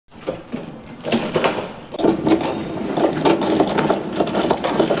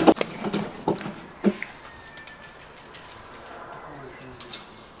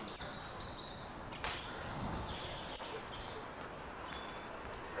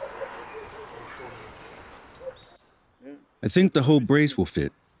I think the whole brace will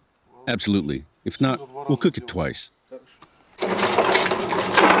fit. Absolutely. If not, we'll cook it twice.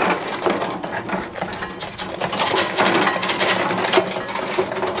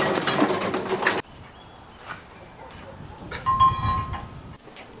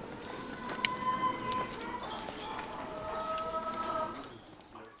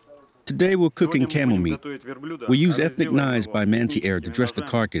 Today we're cooking camel meat. We use ethnic knives by Mansi to dress the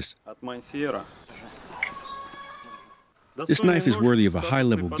carcass. This knife is worthy of a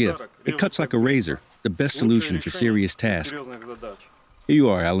high-level gift. It cuts like a razor, the best solution for serious tasks. Here you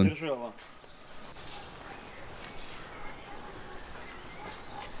are, Alan.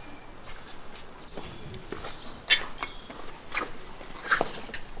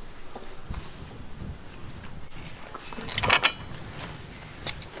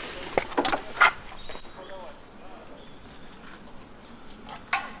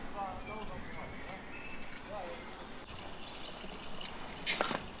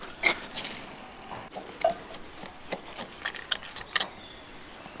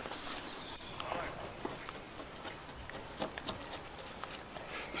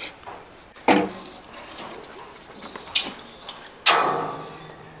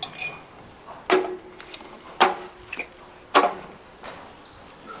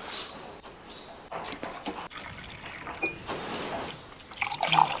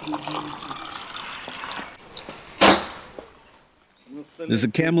 There's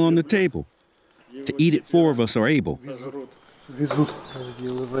a camel on the table. To eat it, 4 of us are able.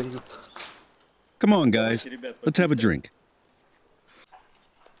 Come on, guys. Let's have a drink.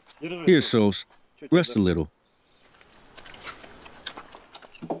 Here, Sos. Rest a little.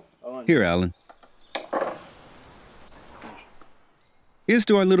 Here, Alan. Here's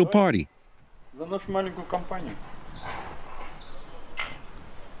to our little party.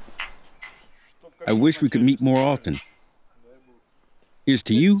 I wish we could meet more often. Here's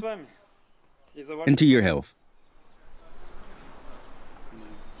to you and to your health.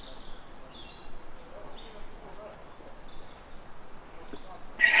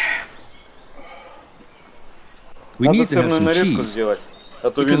 We need to have some cheese,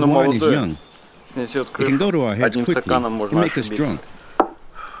 because wine is young. It can go to our heads quickly and make us drunk.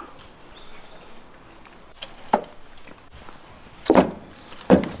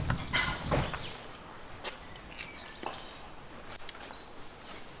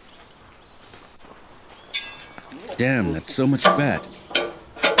 Damn, that's so much fat.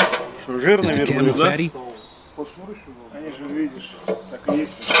 Is the camel fatty?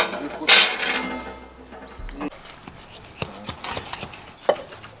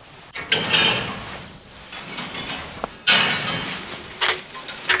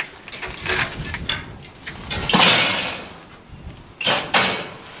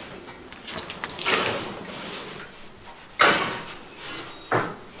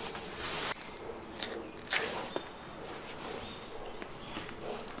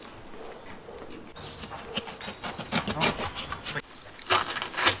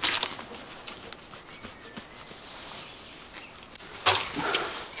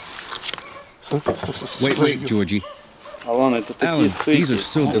 Wait, Georgie. Alan, these are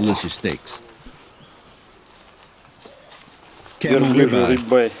so delicious steaks. Camel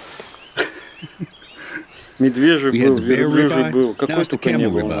ribeye. We had the bear ribeye, now it's the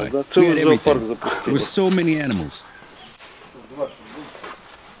camel ribeye. We had everything. There were so many animals.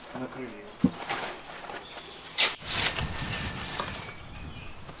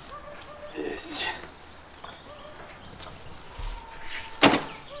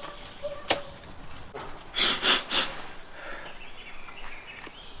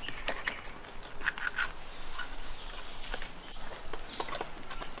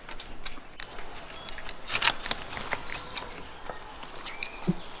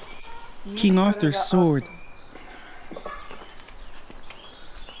 King Arthur's sword.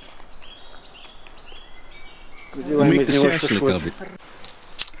 We'll make the shashlik of it.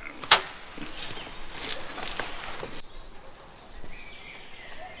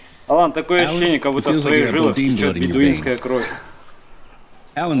 Alan, такое ощущение, как будто в твоих жилах течет бедуинская кровь.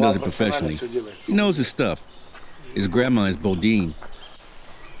 Alan does it professionally. He knows his stuff. His grandma is Bodine.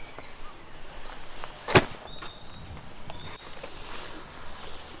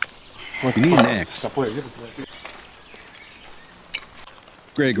 We need an axe.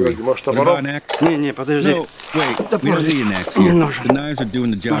 Gregory, what about an axe? Не, подожди. No, wait, we don't need an axe here. The knives are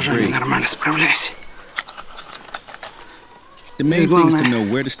doing the job great. Нормально справляйся. The main thing is to know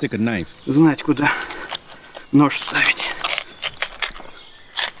where to stick a knife. Знать, куда нож ставить.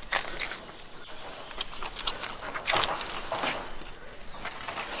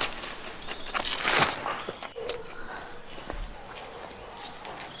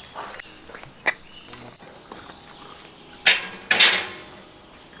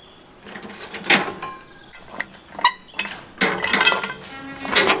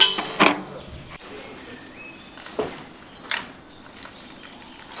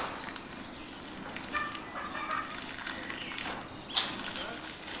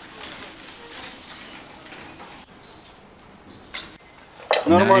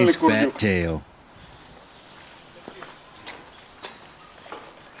 Nice fat tail.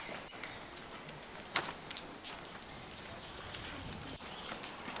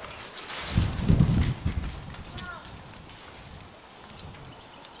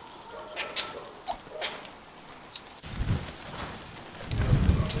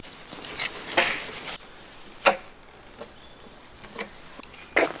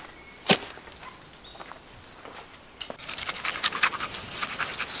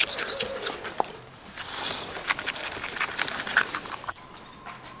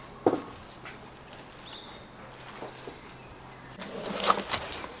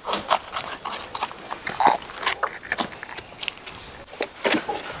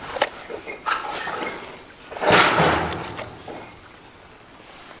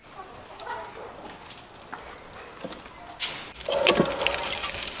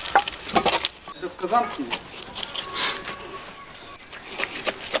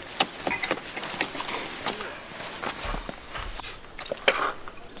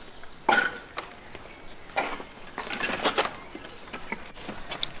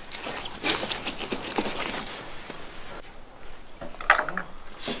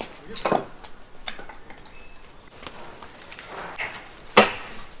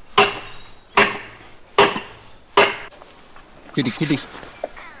 Kitty, kitty.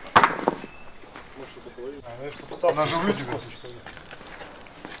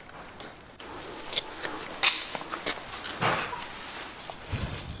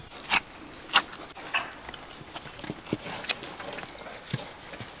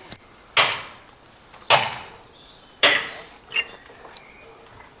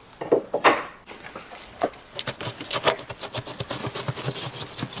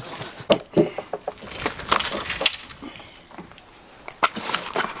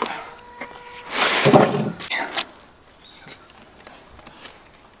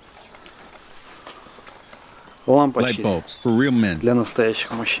 Light bulbs for real men. Для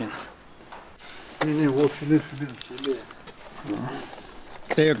настоящих мужчин.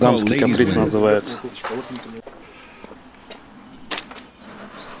 Дамский каприз называется.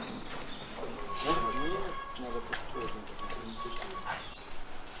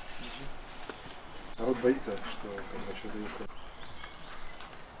 Народ боится, что когда что-то еще.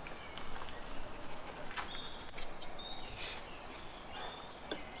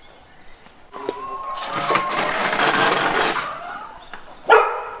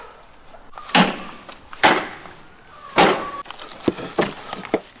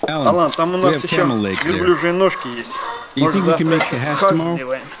 Алан, там у нас еще верблюжьи ножки есть. Do you think we can make a hash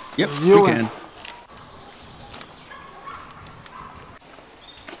tomorrow? Yep, we can.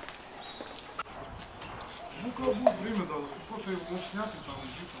 Ну, как будет время, да, просто его снять и там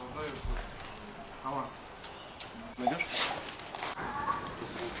жить, да, и Алан. Найдешь?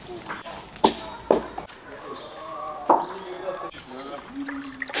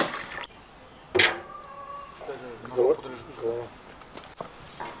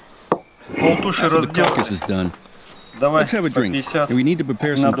 After the carcass is done, let's have a drink. And we need to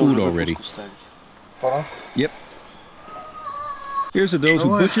prepare some food already. Yep. Here's to those who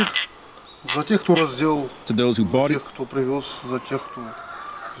butchered, За тех, кто разделал, to those who bought за it, тех, кто привез, за тех, кто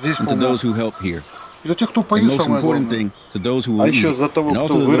здесь and to помог, those who help here. и за тех, кто And поит, most самое important главное. thing, to those who will eat it, and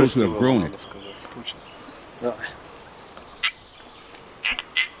also to those who have grown it. Точно.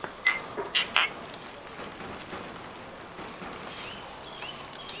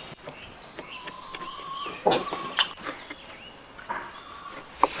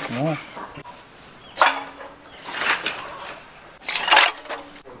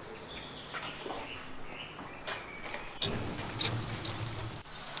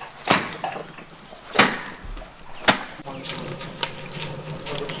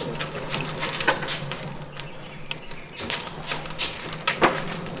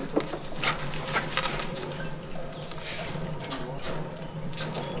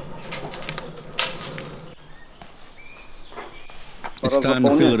 It's time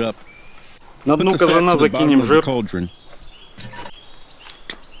to fill it up. На Put дно the fat казана to the bottom закинем of the жир. cauldron.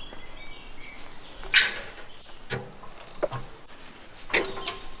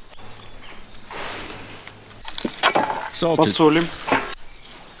 Salt it. Посолим.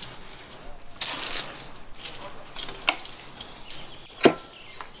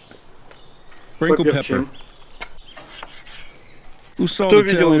 Sprinkle pepper. Поперчим. Who Кто salted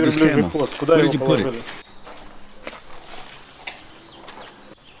видел tail of this верблюжий camel? хвост? Куда Where его did you put it? положили?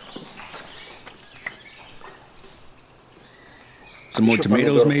 Some more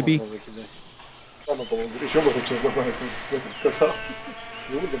tomatoes, maybe?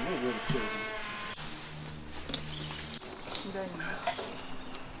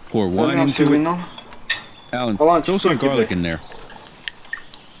 Pour wine into it. Alan, throw some garlic in there.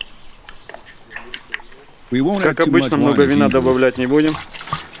 We won't add Как too much обычно, wine много as вина usual. добавлять не будем.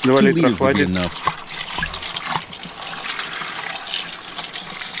 2 2 литра liters will be хватит. enough.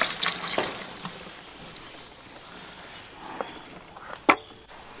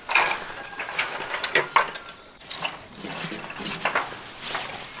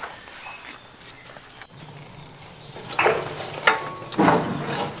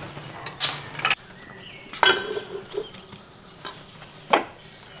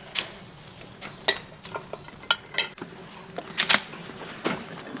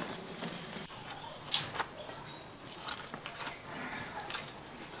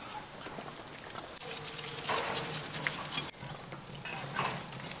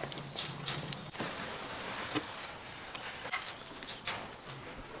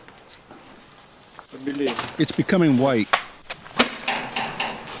 It's becoming white.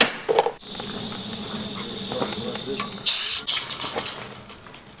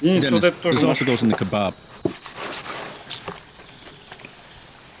 Dennis, this also goes in the kebab.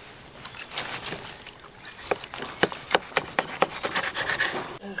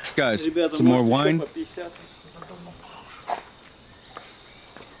 Guys, some more wine?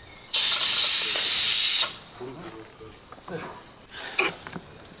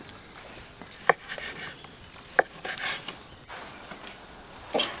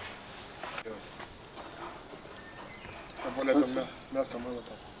 Мясо мало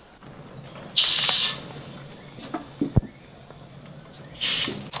там.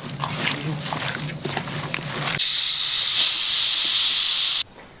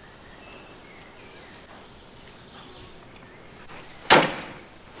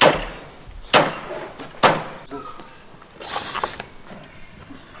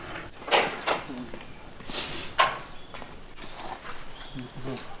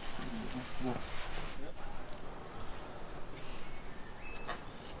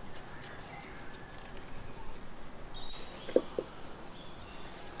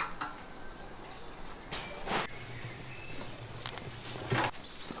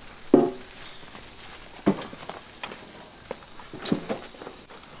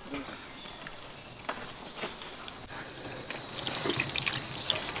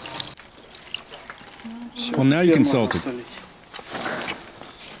 Well, now you can salt it.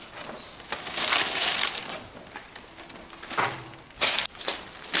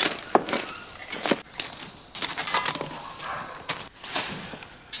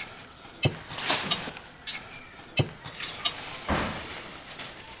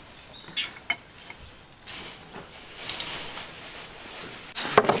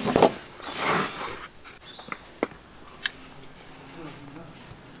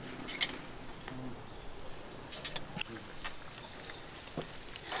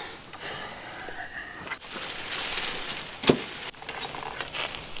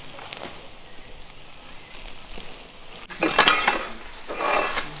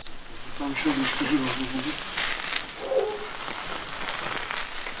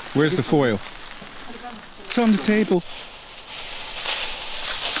 Where's the foil? It's on the table.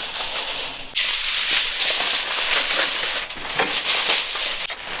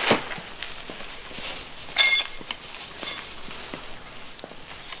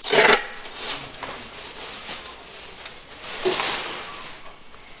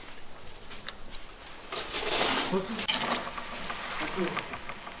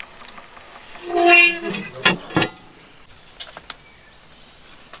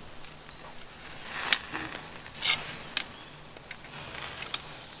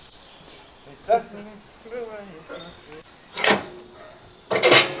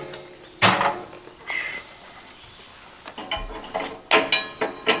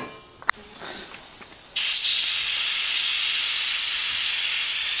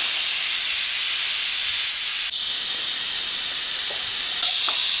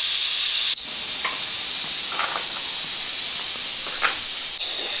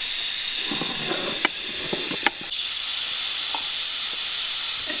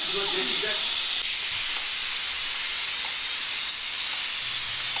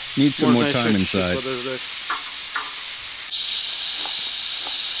 Need some more time inside.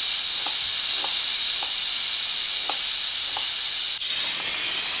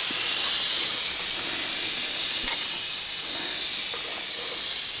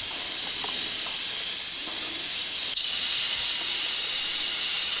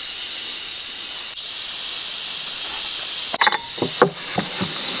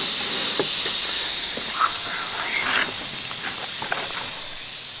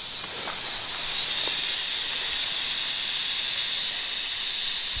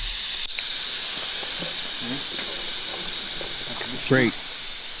 Great.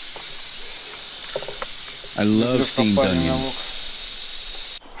 I love steamed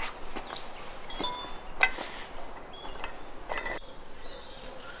onions.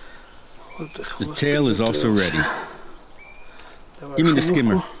 The tail is also ready. Give me the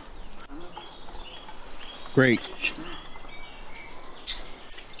skimmer. Great.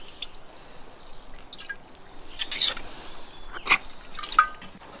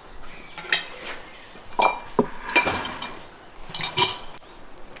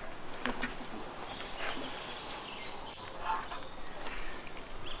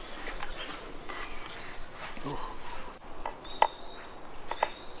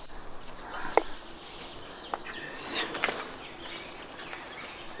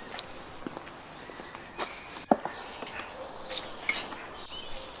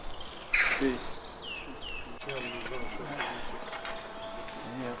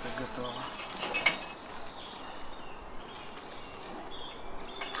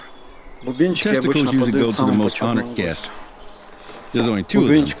 Testicles usually go to the most honored guests. There's only 2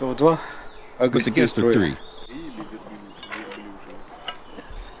 of them, but the guests are 3.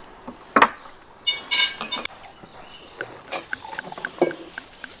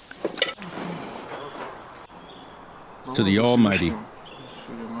 To the Almighty.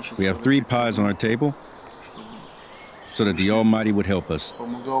 We have 3 pies on our table, so that the Almighty would help us.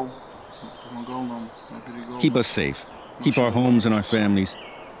 Keep us safe. Keep our homes and our families.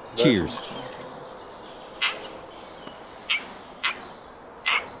 Cheers.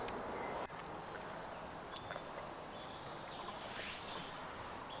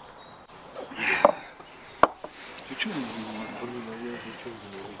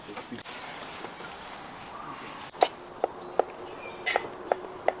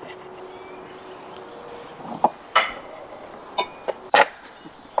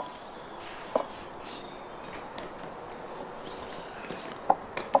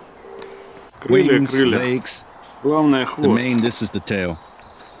 Wings, legs. The main, this is the tail.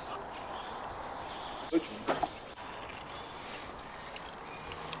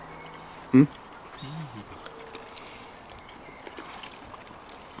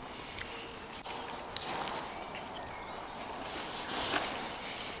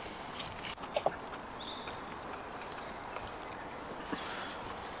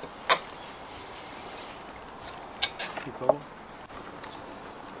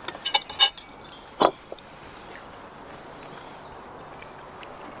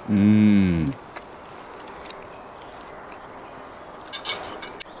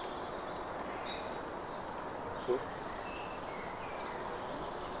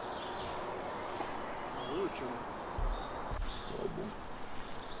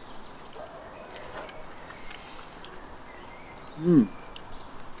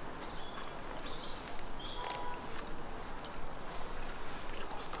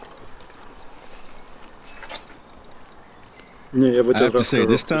 I have to say,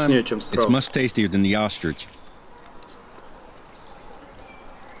 this time, it's much tastier than the ostrich.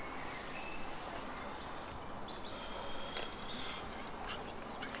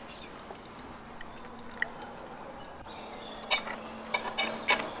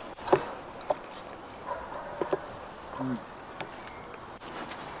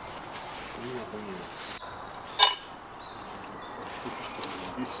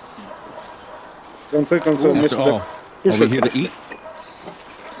 After all, are we here to eat?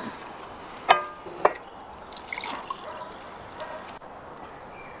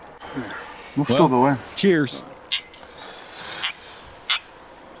 Well, cheers.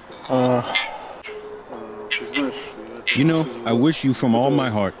 You know, I wish you from all my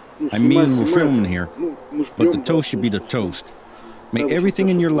heart. I mean, we're filming here, but the toast should be the toast. May everything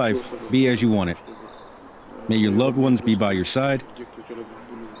in your life be as you want it. May your loved ones be by your side.